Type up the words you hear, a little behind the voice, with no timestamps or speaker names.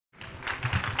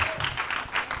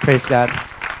Praise God.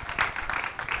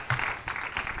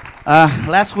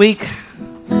 Last week,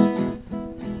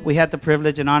 we had the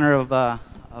privilege and honor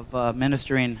of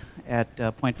ministering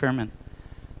at Point Fermin.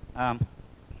 I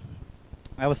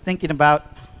was thinking about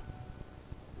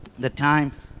the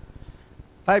time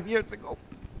 5 years ago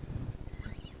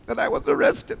that I was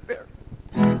arrested there.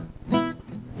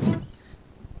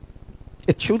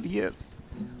 It truly is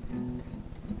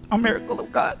a miracle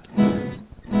of God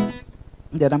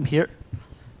that I'm here,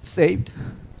 saved,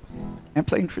 and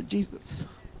playing for Jesus.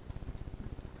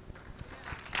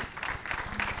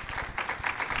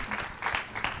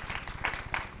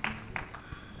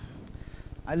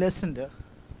 I listened to a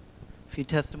few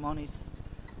testimonies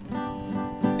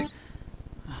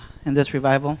in this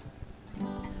revival.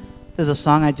 There's a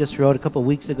song I just wrote a couple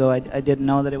weeks ago. I didn't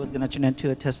know that it was going to turn into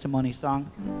a testimony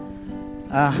song.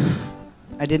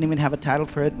 I didn't even have a title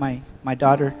for it. My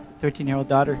daughter, 13-year-old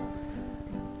daughter,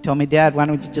 told me, "Dad, why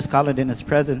don't you just call it In His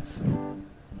Presence?"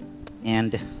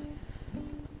 And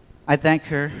I thank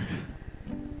her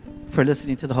for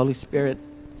listening to the Holy Spirit.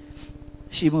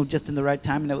 She moved just in the right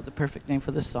time, and it was the perfect name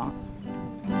for this song.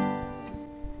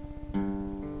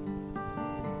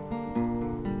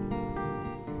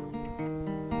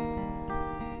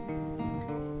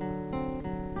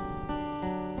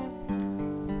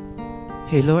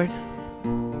 Hey, Lord,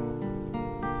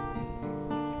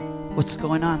 what's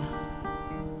going on?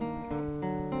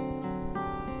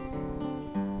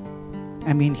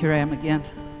 I mean, here I am again.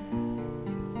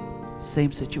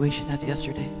 Same situation as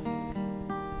yesterday.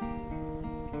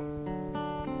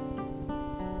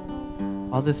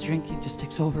 All this drinking just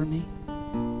takes over me.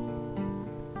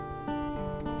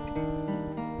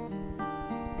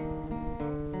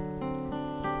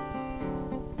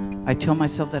 I tell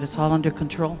myself that it's all under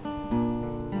control,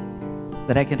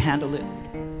 that I can handle it.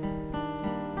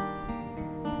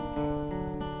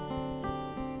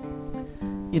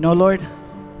 You know, Lord,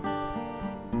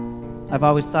 I've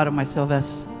always thought of myself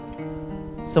as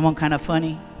someone kind of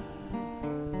funny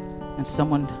and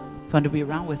someone fun to be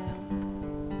around with.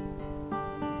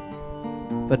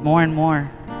 But more and more,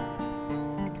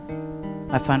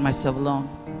 I find myself alone.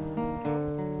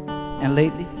 And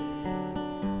lately,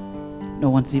 no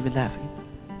one's even laughing.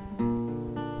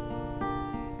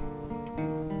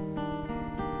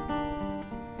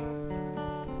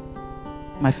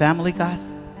 My family, God,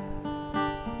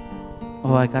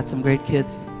 oh, I got some great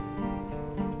kids.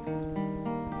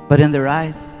 But in their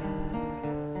eyes,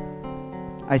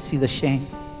 I see the shame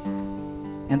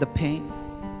and the pain.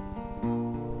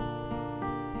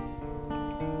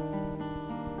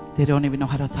 They don't even know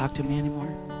how to talk to me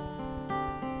anymore.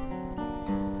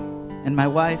 And my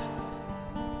wife,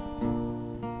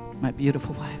 my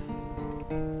beautiful wife,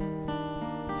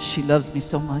 she loves me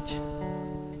so much.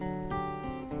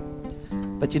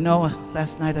 But you know,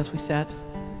 last night as we sat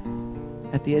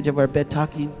at the edge of our bed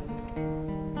talking,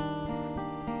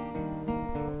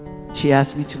 she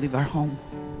asked me to leave our home.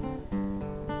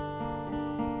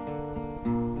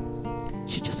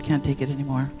 She just can't take it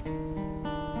anymore.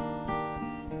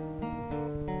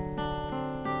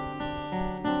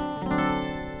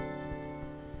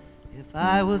 If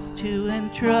I was to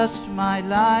entrust my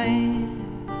life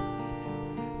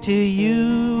to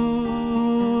you,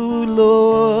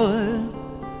 Lord,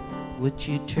 would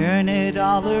you turn it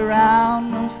all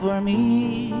around for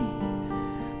me?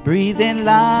 Breathe in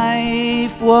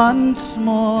life once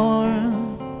more.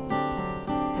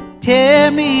 Tear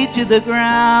me to the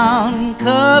ground,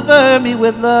 cover me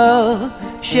with love,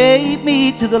 shape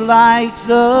me to the likes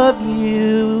of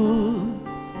you.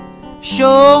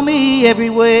 Show me every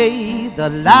way, the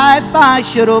life I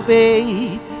should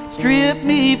obey. Strip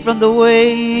me from the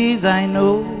ways I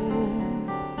know.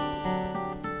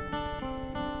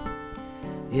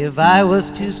 If I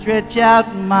was to stretch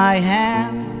out my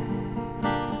hand,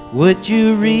 would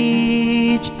you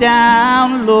reach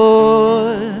down,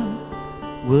 Lord?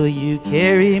 Will you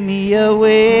carry me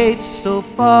away so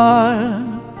far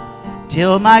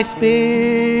till my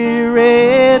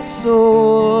spirit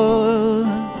soars?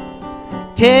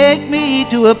 Take me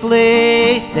to a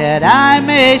place that I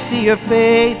may see your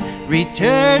face.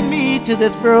 Return me to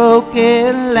this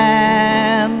broken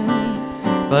land.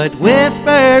 But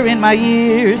whisper in my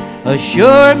ears,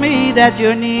 assure me that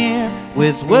you're near,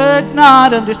 with words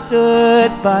not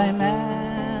understood by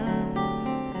man.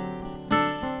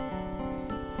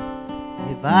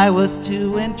 If I was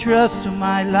to entrust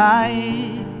my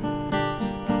life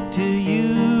to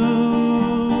you,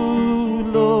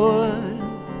 Lord,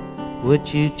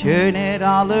 would you turn it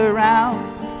all around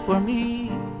for me?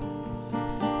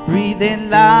 Breathe in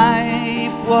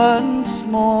life once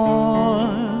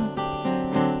more.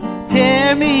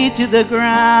 Tear me to the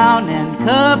ground and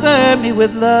cover me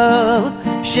with love.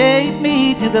 Shape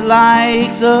me to the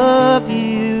likes of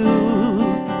you.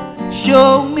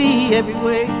 Show me every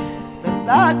way the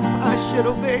life I should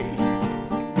obey.